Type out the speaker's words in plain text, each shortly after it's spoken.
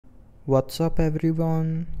What's up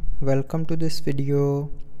everyone, welcome to this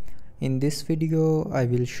video. In this video I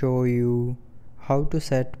will show you how to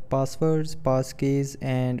set passwords, passkeys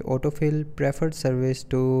and autofill preferred service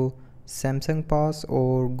to Samsung Pass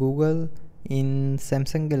or Google in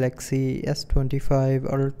Samsung Galaxy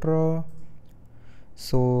S25 Ultra.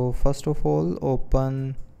 So first of all,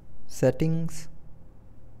 open settings.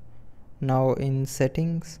 Now in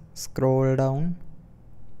settings, scroll down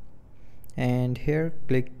and here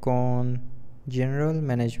click on general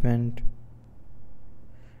management.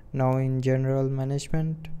 Now in general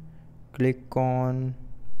management,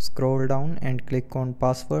 scroll down and click on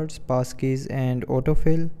passwords, passkeys and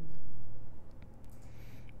autofill.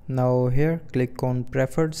 Now here click on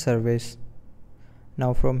preferred service.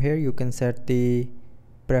 Now from here you can set the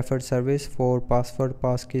preferred service for password,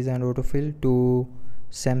 passkeys and autofill to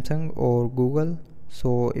Samsung or Google.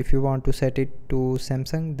 So if you want to set it to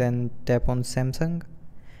Samsung, then tap on Samsung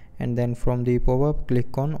and then from the pop-up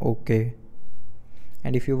click on OK.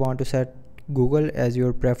 And if you want to set Google as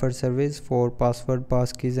your preferred service for password,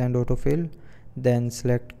 passkeys and autofill, then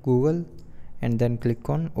select Google and then click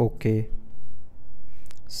on OK.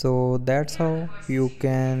 So that's how you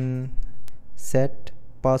can set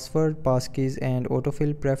password, passkeys and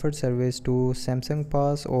autofill preferred service to Samsung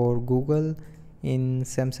Pass or Google in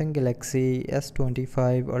Samsung Galaxy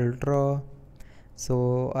S25 Ultra.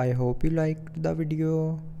 So I hope you liked the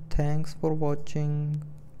video. Thanks for watching.